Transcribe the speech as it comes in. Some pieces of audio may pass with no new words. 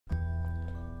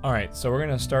Alright, so we're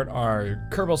gonna start our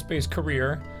Kerbal Space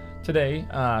career today.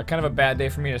 Kind of a bad day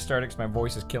for me to start it because my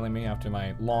voice is killing me after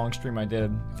my long stream I did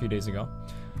a few days ago.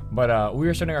 But we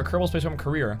are starting our Kerbal Space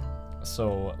career,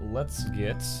 so let's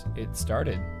get it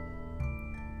started.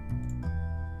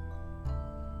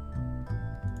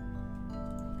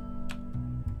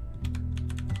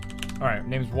 Alright,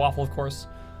 name's Waffle, of course.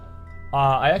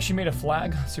 I actually made a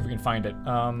flag. Let's see if we can find it.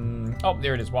 Oh,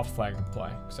 there it is. Waffle flag apply.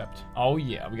 Accept. Oh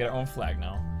yeah, we got our own flag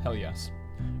now. Hell yes.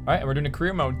 Alright, and we're doing a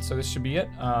career mode, so this should be it.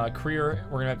 Career,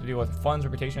 we're gonna have to deal with funds,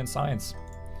 reputation, and science.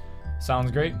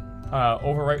 Sounds great.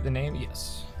 Overwrite the name.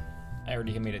 Yes. I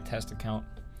already made a test account.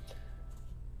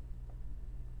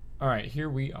 Alright, here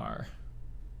we are.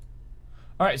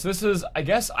 Alright, so this is, I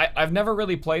guess, I've never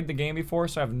really played the game before,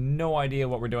 so I have no idea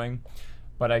what we're doing.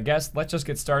 But I guess let's just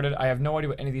get started. I have no idea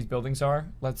what any of these buildings are.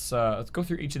 Let's go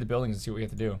through each of the buildings and see what we have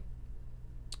to do.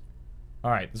 All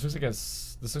right, this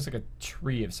looks like a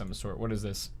tree of some sort. What is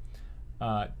this?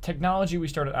 Technology we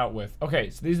started out with. Okay,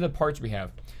 so these are the parts we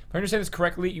have. If I understand this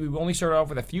correctly, you only start off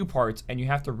with a few parts, and you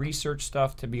have to research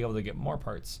stuff to be able to get more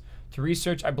parts. To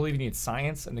research, I believe you need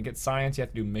science, and to get science, you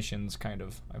have to do missions, kind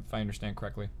of, if I understand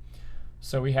correctly.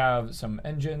 So we have some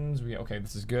engines. Okay,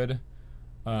 this is good.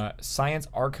 Science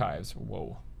archives.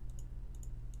 Whoa.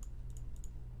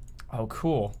 Oh,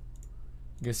 cool.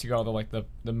 I guess you got all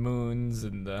the moons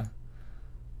and the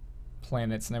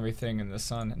planets and everything and the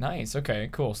sun. Nice. Okay,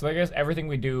 cool. So I guess everything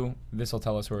we do, this will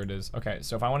tell us where it is. Okay,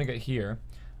 so if I want to get here,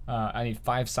 I need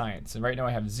 5 science, and right now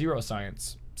I have 0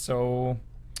 science. So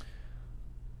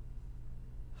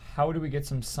how do we get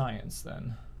some science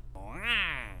then?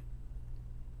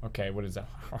 Okay, what is that?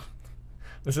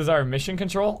 This is our mission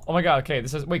control? Oh my god, okay,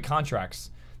 this is, wait, contracts.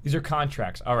 These are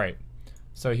contracts, alright.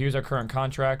 So here's our current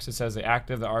contracts. It says the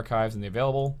active, the archives, and the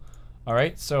available.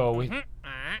 Alright, so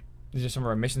these are some of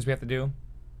our missions we have to do.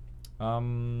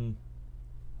 So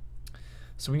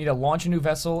we need to launch a new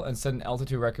vessel and set an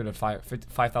altitude record of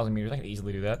 5,000 meters. I can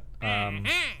easily do that.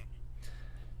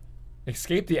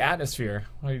 Escape the atmosphere.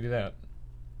 How do you do that?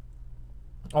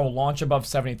 Oh, launch above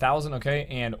 70,000, okay,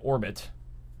 and orbit.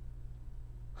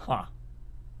 Huh.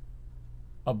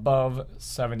 Above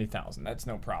 70,000. That's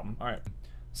no problem. All right.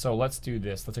 So let's do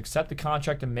this. Let's accept the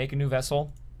contract to make a new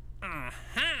vessel.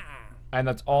 And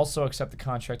let's also accept the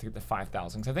contract to get the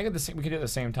 5,000. Because I think we can do it at the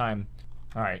same time.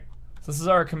 All right. So this is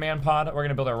our command pod. We're going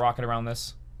to build our rocket around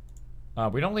this.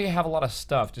 We don't really have a lot of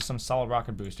stuff. Just some solid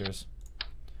rocket boosters.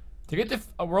 To get to...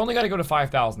 we're only got to go to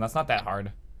 5,000. That's not that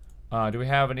hard. Do we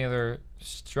have any other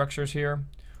structures here?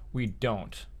 We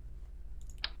don't.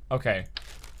 Okay.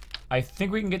 I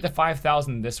think we can get to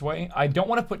 5,000 this way. I don't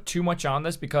want to put too much on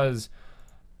this because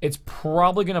it's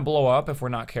probably going to blow up if we're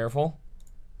not careful.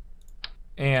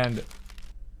 And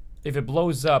if it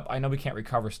blows up, I know we can't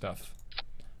recover stuff.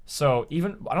 So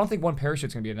even, I don't think 1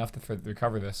 parachute's going to be enough to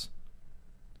recover this.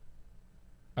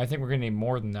 I think we're going to need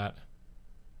more than that.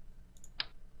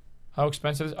 How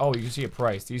expensive is it? Oh, you can see a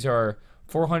price. These are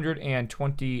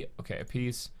 420, okay, a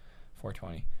piece,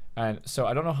 420. And so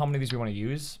I don't know how many of these we want to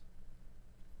use.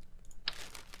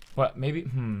 But maybe,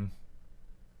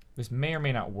 this may or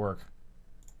may not work.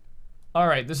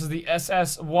 Alright, this is the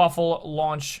SS Waffle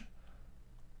launch.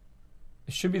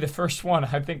 It should be the first one.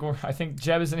 I think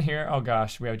Jeb is in here. Oh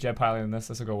gosh, we have Jeb piloting this.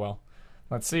 This will go well.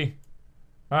 Let's see.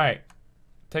 Alright.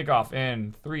 Take off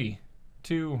in 3,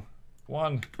 2,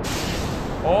 1.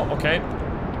 Oh, okay.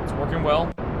 It's working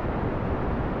well.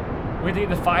 We need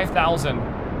the 5,000.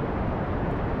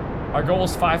 Our goal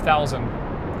is 5,000.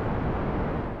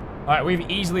 Alright, we've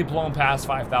easily blown past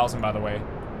 5,000, by the way.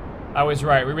 I was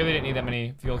right. We really didn't need that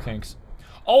many fuel kinks.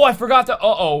 Oh, I forgot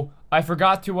to... I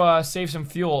forgot to save some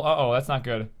fuel. That's not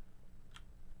good.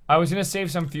 I was going to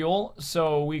save some fuel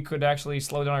so we could actually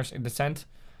slow down our descent,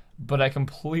 but I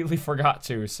completely forgot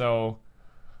to, so...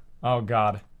 Oh,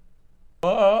 God.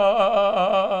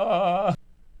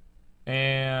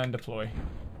 And deploy.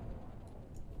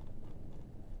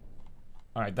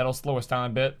 Alright, that'll slow us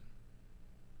down a bit.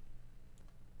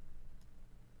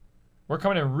 We're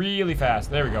coming in really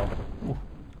fast. There we go.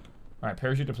 Alright,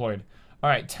 parachute deployed.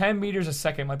 Alright, 10 meters a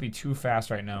second might be too fast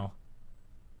right now.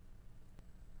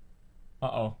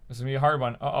 Uh-oh. This is going to be a hard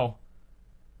one. Uh-oh.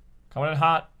 Coming in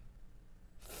hot.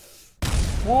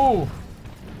 Woo!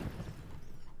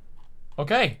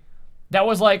 Okay. That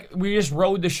was like, we just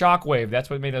rode the shockwave. That's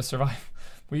what made us survive.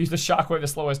 We used the shockwave to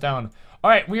slow us down.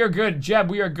 Alright, we are good. Jeb,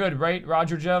 we are good, right?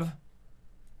 Roger, Jeb?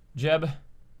 Jeb?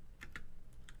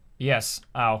 Yes.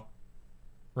 Ow.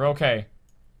 We're okay.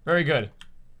 Very good.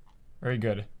 Very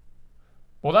good.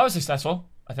 Well, that was successful,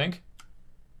 I think.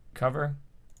 Cover.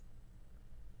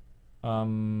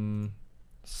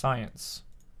 Science.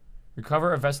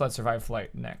 Recover a vessel that survived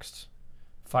flight. Next.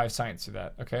 5 science to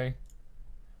that. Okay.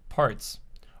 Parts.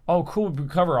 Oh, cool. We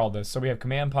cover all this. So we have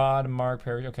command pod, mark,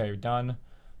 parry. Okay, done.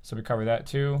 So we cover that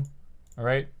too. All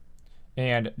right.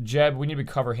 And Jeb, we need to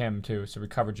recover him too. So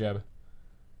recover Jeb.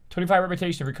 25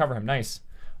 reputation to recover him. Nice.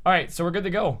 All right, so we're good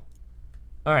to go.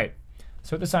 All right.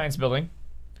 So at the science building,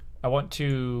 I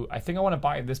think I want to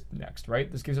buy this next,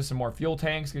 right? This gives us some more fuel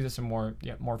tanks. Gives us some more,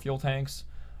 more fuel tanks.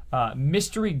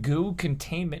 Mystery goo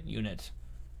containment unit.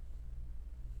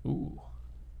 Ooh.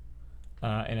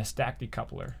 And a stack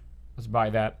decoupler. Let's buy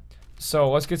that. So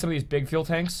let's get some of these big fuel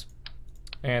tanks.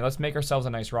 And let's make ourselves a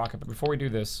nice rocket. But before we do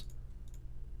this,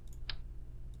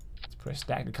 let's put a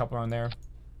stack decoupler on there.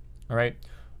 All right.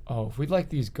 Oh, if we'd like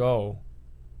these go.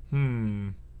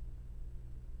 We're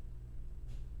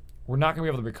not going to be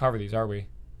able to recover these, are we?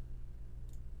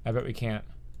 I bet we can't.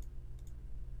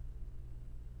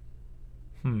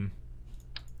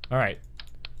 Alright.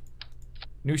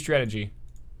 New strategy.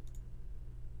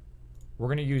 We're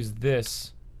going to use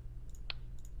this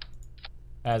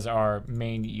as our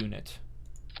main unit.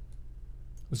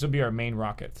 This will be our main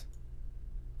rocket.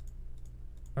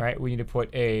 Alright, we need to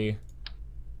put a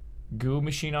goo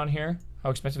machine on here. How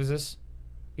expensive is this?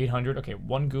 800. Okay,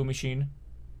 1 goo machine.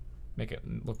 Make it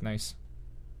look nice.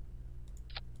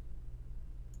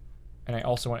 And I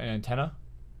also want an antenna.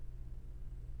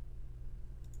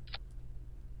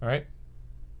 Alright.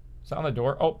 Is that on the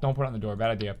door? Oh, don't put it on the door.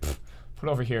 Bad idea. Pfft. Put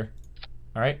it over here.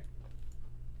 Alright.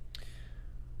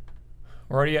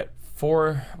 We're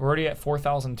already at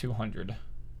 4,200.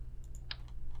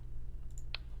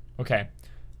 Okay.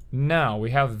 Now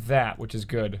we have that, which is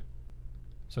good.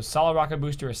 So solid rocket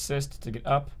booster assist to get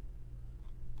up.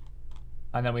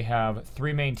 And then we have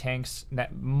 3 main tanks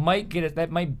that might get it.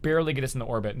 That might barely get us in the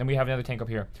orbit. And then we have another tank up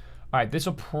here. All right, this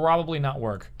will probably not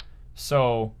work.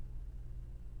 So,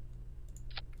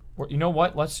 you know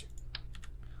what? Let's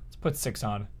put 6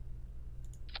 on.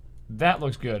 That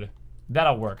looks good.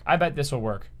 That'll work. I bet this will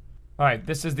work. All right,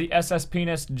 this is the SS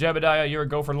Penis Jebediah. You're a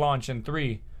go for launch in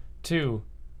 3, 2,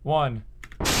 1.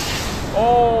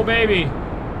 Oh baby!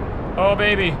 Oh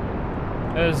baby!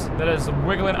 That is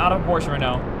wiggling out of proportion right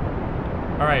now.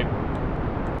 Alright.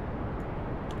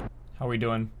 How are we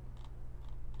doing?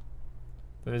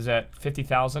 That is at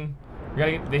 50,000. We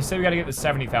gotta get, they said we gotta get to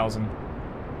 70,000.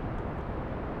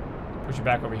 Push it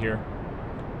back over here.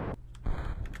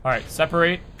 Alright,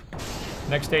 separate.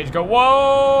 Next stage, go.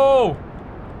 Whoa!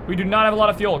 We do not have a lot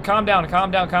of fuel. Calm down, calm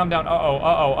down, calm down. Uh-oh,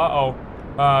 uh-oh, uh-oh.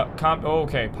 Oh,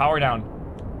 okay, power down.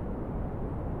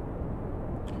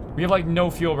 We have like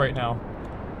no fuel right now.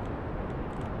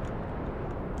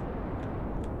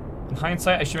 In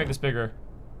hindsight, I should make this bigger.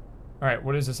 Alright,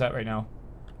 what is this at right now?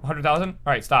 100,000?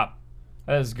 Alright, stop.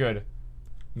 That is good.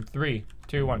 In 3,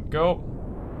 2, 1, go.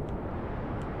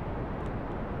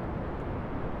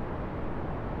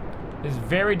 It's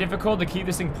very difficult to keep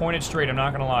this thing pointed straight, I'm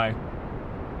not gonna lie.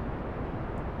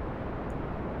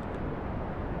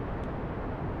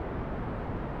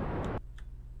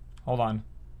 Hold on.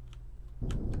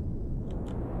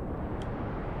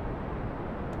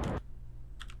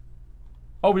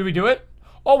 Oh, did we do it?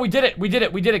 Oh, we did it. We did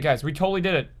it. We did it, guys. We totally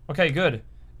did it. Okay, good.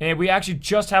 And we actually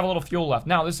just have a little fuel left.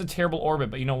 Now, this is a terrible orbit,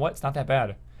 but you know what? It's not that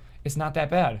bad. It's not that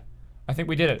bad. I think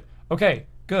we did it. Okay,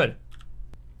 good.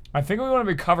 I think we want to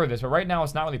recover this, but right now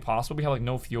it's not really possible. We have, like,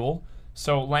 no fuel.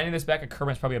 So landing this back at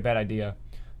Kerbal is probably a bad idea.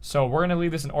 So we're going to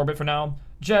leave this in orbit for now.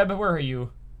 Jeb, where are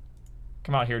you?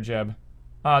 Come out here, Jeb.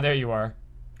 Ah, there you are.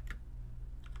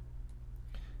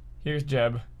 Here's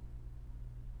Jeb.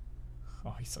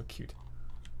 Oh, he's so cute.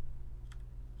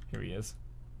 Here he is.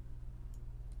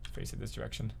 Face it this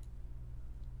direction.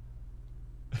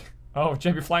 Oh,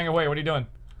 Jeb, you're flying away. What are you doing?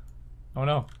 Oh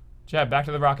no. Jeb, back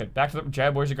to the rocket. Back to the...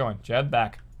 Jeb, where's it going? Jeb,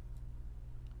 back.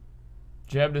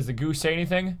 Jeb, does the goo say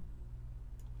anything?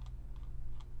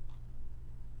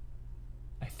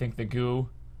 I think the goo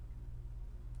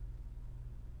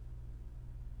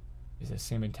is the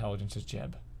same intelligence as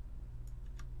Jeb.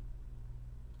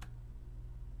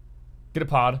 Get a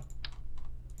pod.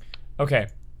 Okay.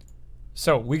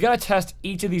 So, we gotta test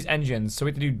each of these engines, so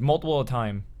we have to do multiple at a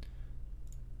time.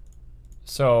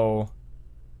 So...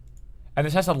 And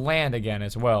this has to land again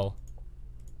as well.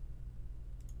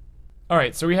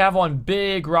 Alright, so we have one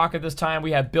big rocket this time.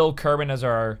 We have Bill Kerbal as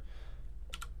our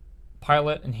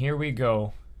pilot, and here we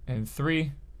go. In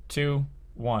 3, 2,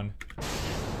 1.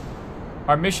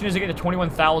 Our mission is to get to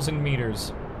 21,000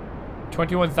 meters.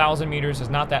 21,000 meters is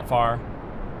not that far.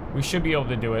 We should be able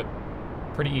to do it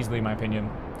pretty easily, in my opinion.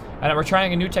 And we're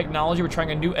trying a new technology. We're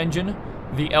trying a new engine,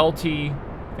 the LT,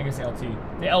 I think it's the LT,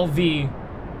 the LV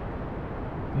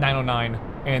 909,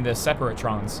 and the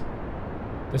Separatrons.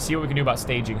 Let's see what we can do about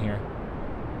staging here.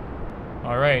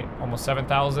 All right, almost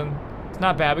 7,000. It's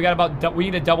not bad. We got about, we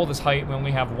need to double this height. We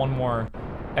only have one more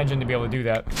engine to be able to do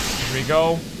that. Here we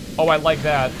go. Oh, I like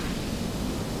that.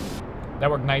 That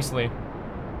worked nicely.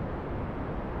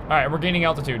 All right, we're gaining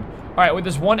altitude. All right, with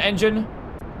this one engine,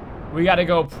 we got to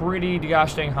go pretty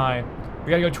gosh dang high. We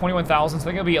got to go 21,000, so I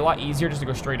think it'll be a lot easier just to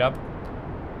go straight up.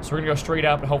 So we're going to go straight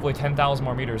up and hopefully 10,000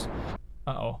 more meters.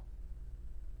 Uh-oh.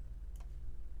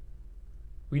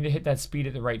 We need to hit that speed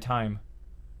at the right time,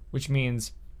 which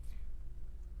means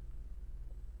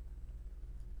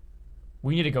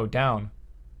we need to go down.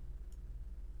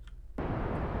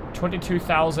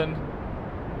 22,000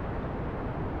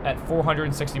 at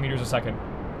 460 meters a second.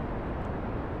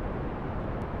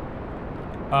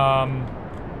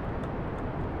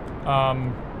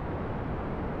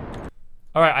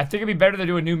 Alright, I think it'd be better to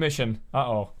do a new mission.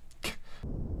 Uh-oh.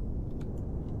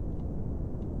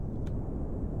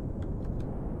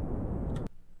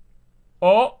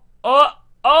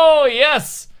 Oh,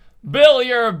 yes! Bill,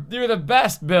 you're the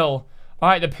best, Bill.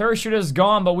 Alright, the parachute is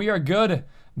gone, but we are good.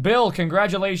 Bill,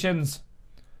 congratulations.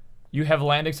 You have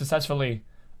landed successfully.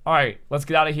 Alright, let's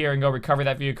get out of here and go recover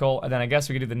that vehicle, and then I guess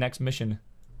we can do the next mission.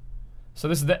 So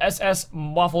this is the SS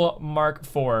Waffle Mark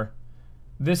IV.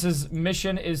 This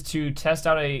mission is to test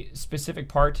out a specific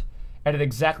part at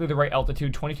exactly the right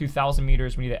altitude, 22,000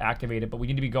 meters. We need to activate it, but we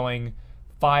need to be going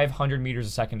 500 meters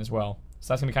a second as well.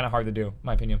 So that's gonna be kind of hard to do, in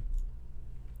my opinion.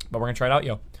 But we're gonna try it out,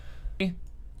 yo. 3,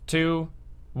 2,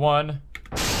 1.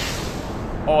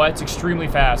 Oh, that's extremely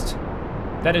fast.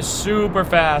 That is super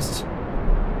fast.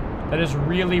 That is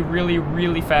really, really,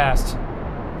 really fast.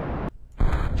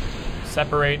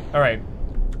 Separate. Alright.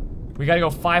 We gotta go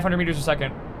 500 meters a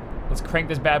second. Let's crank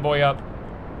this bad boy up.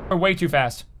 We're way too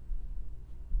fast.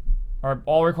 Are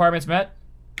all requirements met?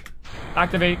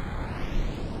 Activate.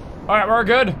 Alright, we're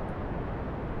good.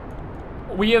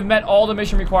 We have met all the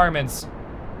mission requirements.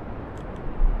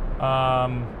 Now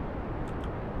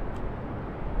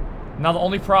the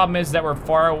only problem is that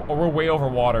we're way over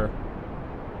water.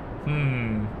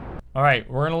 Alright,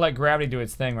 we're gonna let gravity do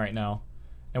its thing right now.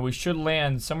 And we should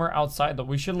land somewhere outside,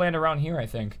 we should land around here, I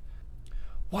think.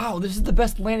 Wow, this is the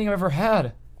best landing I've ever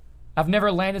had. I've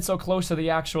never landed so close to the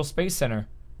actual space center.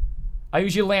 I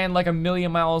usually land like a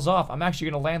million miles off. I'm actually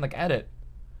gonna land like at it.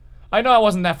 I know I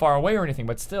wasn't that far away or anything,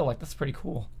 but still, like, that's pretty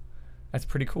cool. That's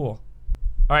pretty cool.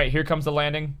 Alright, here comes the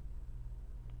landing.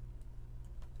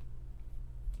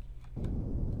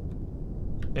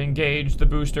 Engage the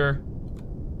booster.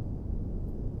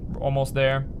 We're almost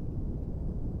there.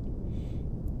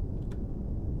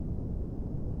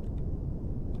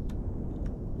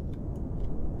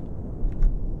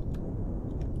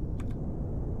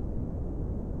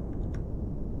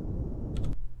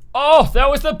 Oh, that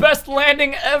was the best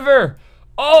landing ever!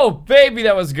 Oh, baby,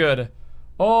 that was good.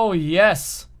 Oh,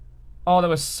 yes. Oh, that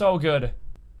was so good.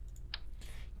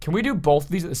 Can we do both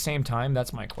of these at the same time?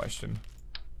 That's my question.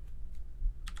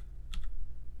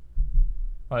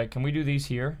 Alright, can we do these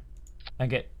here and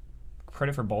get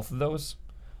credit for both of those?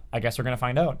 I guess we're gonna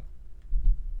find out.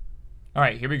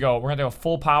 Alright, here we go. We're gonna go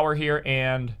full power here,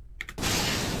 and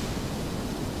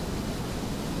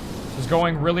this is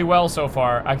going really well so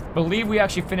far. I believe we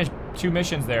actually finished 2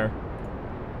 missions there.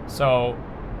 So,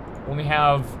 only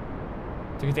have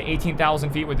to get to 18,000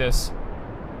 feet with this.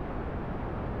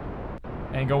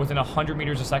 And go within 100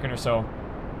 meters a second or so.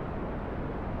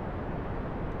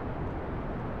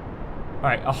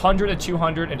 Alright, 100 to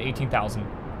 200 and 18,000.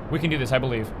 We can do this, I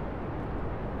believe.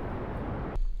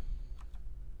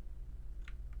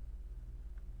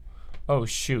 Oh,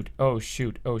 shoot. Oh,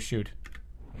 shoot. Oh, shoot.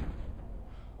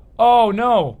 Oh,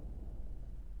 no.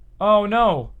 Oh,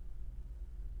 no.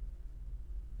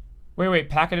 Wait,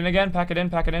 pack it in again. Pack it in,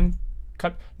 pack it in.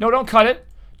 Cut. No, don't cut it.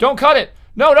 Don't cut it.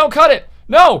 No, don't cut it.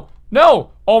 No,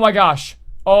 no. Oh, my gosh.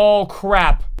 Oh,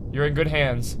 crap. You're in good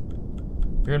hands.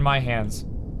 You're in my hands.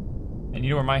 And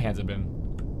you know where my hands have been.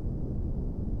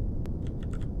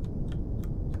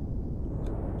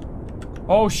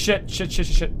 Oh, shit.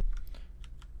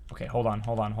 Okay, hold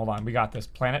on. We got this.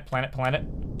 Planet.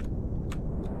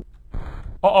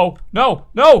 Uh-oh. No!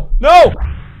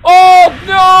 Oh,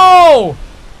 no!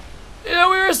 Yeah,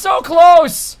 we were so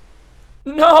close!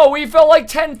 No, we fell like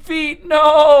 10 feet.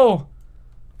 No!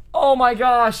 Oh my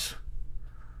gosh.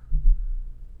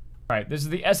 Alright, this is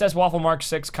the SS Waffle Mark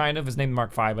 6, kind of. It's named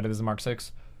Mark 5, but it is a Mark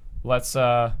 6. Let's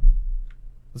go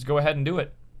ahead and do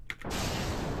it.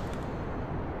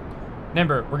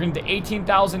 Remember, we're getting to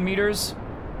 18,000 meters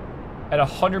at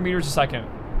 100 meters a second.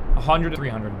 100 to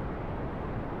 300.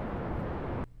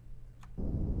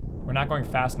 We're not going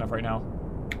fast enough right now.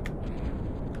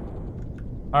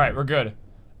 Alright, we're good.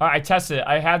 Alright, I tested it.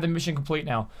 I had the mission complete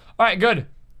now. Alright, good.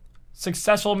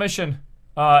 Successful mission.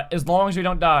 As long as we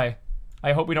don't die.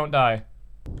 I hope we don't die.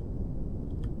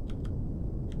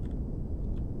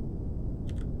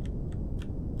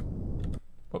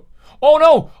 Oh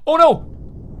no! Oh no!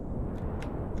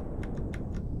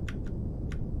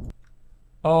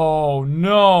 Oh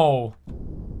no!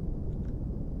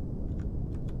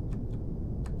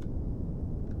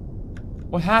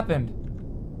 What happened?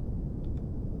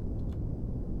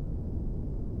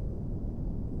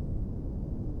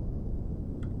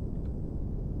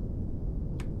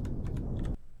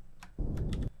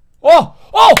 Oh!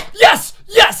 Oh! Yes!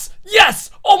 Yes!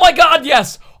 Yes! Oh my god,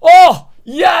 yes! Oh!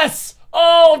 Yes!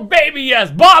 Oh, baby,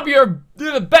 yes! Bob, you're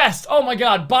the best! Oh my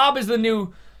god, Bob is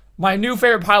my new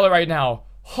favorite pilot right now.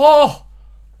 Oh!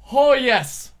 Oh,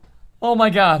 yes! Oh my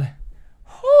god.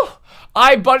 Whew.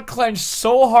 I butt clenched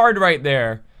so hard right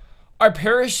there. Our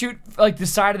parachute, like,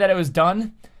 decided that it was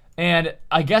done, and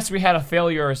I guess we had a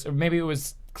failure, or maybe it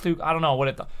was Clue. I don't know what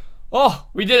it thought. Oh,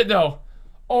 we did it though.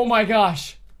 Oh my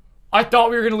gosh. I thought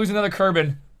we were gonna lose another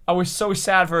Kerbin. I was so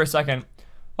sad for a second.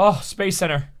 Oh, Space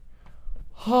Center.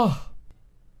 Oh.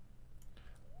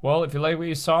 Well, if you like what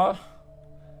you saw,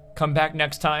 come back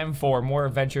next time for more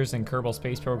adventures in Kerbal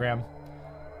Space Program.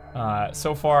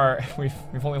 So far,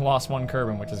 we've only lost one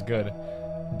Kerbin, which is good,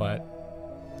 but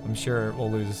I'm sure we'll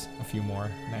lose a few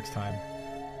more next time.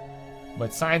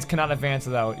 But science cannot advance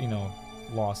without, you know,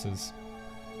 losses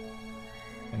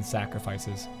and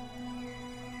sacrifices.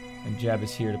 And Jeb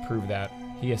is here to prove that.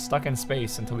 He is stuck in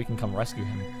space until we can come rescue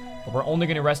him. But we're only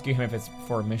going to rescue him if it's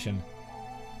for a mission.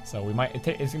 So we might,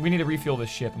 we need to refuel this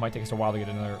ship. It might take us a while to get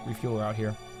another refueler out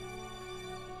here.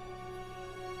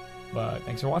 But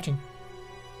thanks for watching.